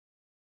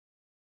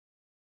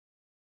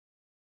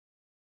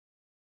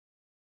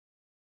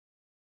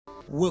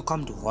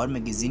Welcome to Horror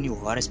Magazine, your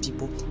horror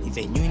people. If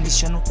you're new in this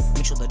channel,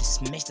 make sure that you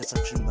smash the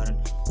subscribe button.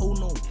 Oh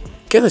no!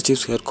 Kaizer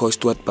Chiefs head coach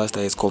Stuart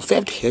Baxter has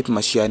confirmed head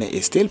Mashiane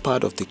is still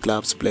part of the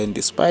club's plan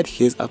despite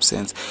his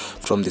absence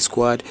from the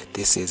squad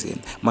this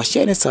season.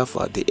 Mashiane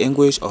suffered the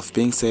anguish of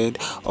being sent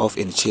off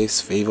in Chiefs'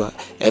 favor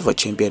ever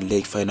champion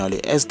league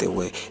finally as they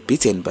were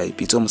beaten by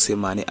Bitom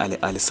Semane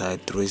Ali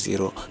side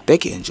 3-0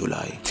 back in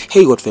July.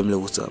 Hey God family,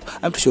 what's up?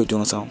 I'm pretty sure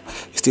doing some.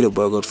 It's still a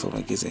boy God for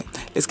magazine.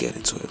 Let's get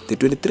into it. The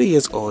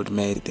 23-year-old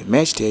made the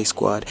match day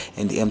squad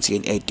in the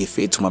MTN 8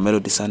 defeat to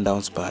Mamelodi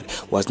Sundowns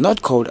but was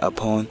not called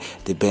upon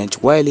the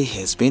bench while he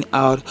has been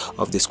out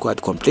of the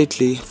squad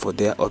completely for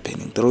their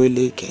opening 3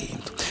 league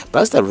games.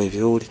 Baxter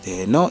revealed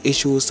there are no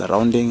issues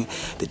surrounding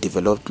the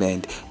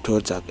development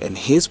project and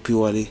he's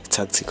purely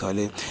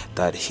tactically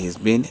that he's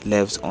been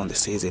left on the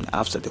season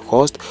after the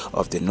host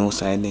of the new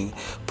signing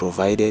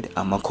provided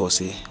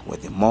Amakosi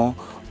with more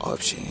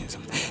options.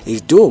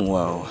 He's doing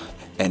well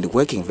and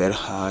working very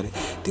hard.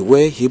 The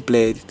way he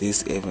played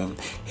this evening,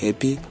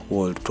 happy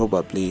would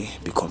probably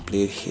be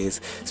complete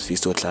his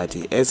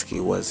Fistotlati as he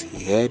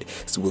had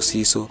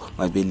Sibusiso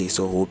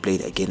Mabiliso who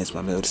played against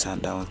Mamelodi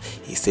Sundowns,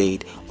 he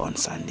said on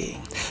Sunday.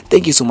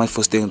 Thank you so much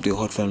for staying with the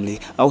Hot family.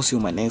 I will see you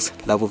in my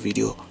next Lavo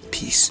video.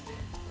 Peace.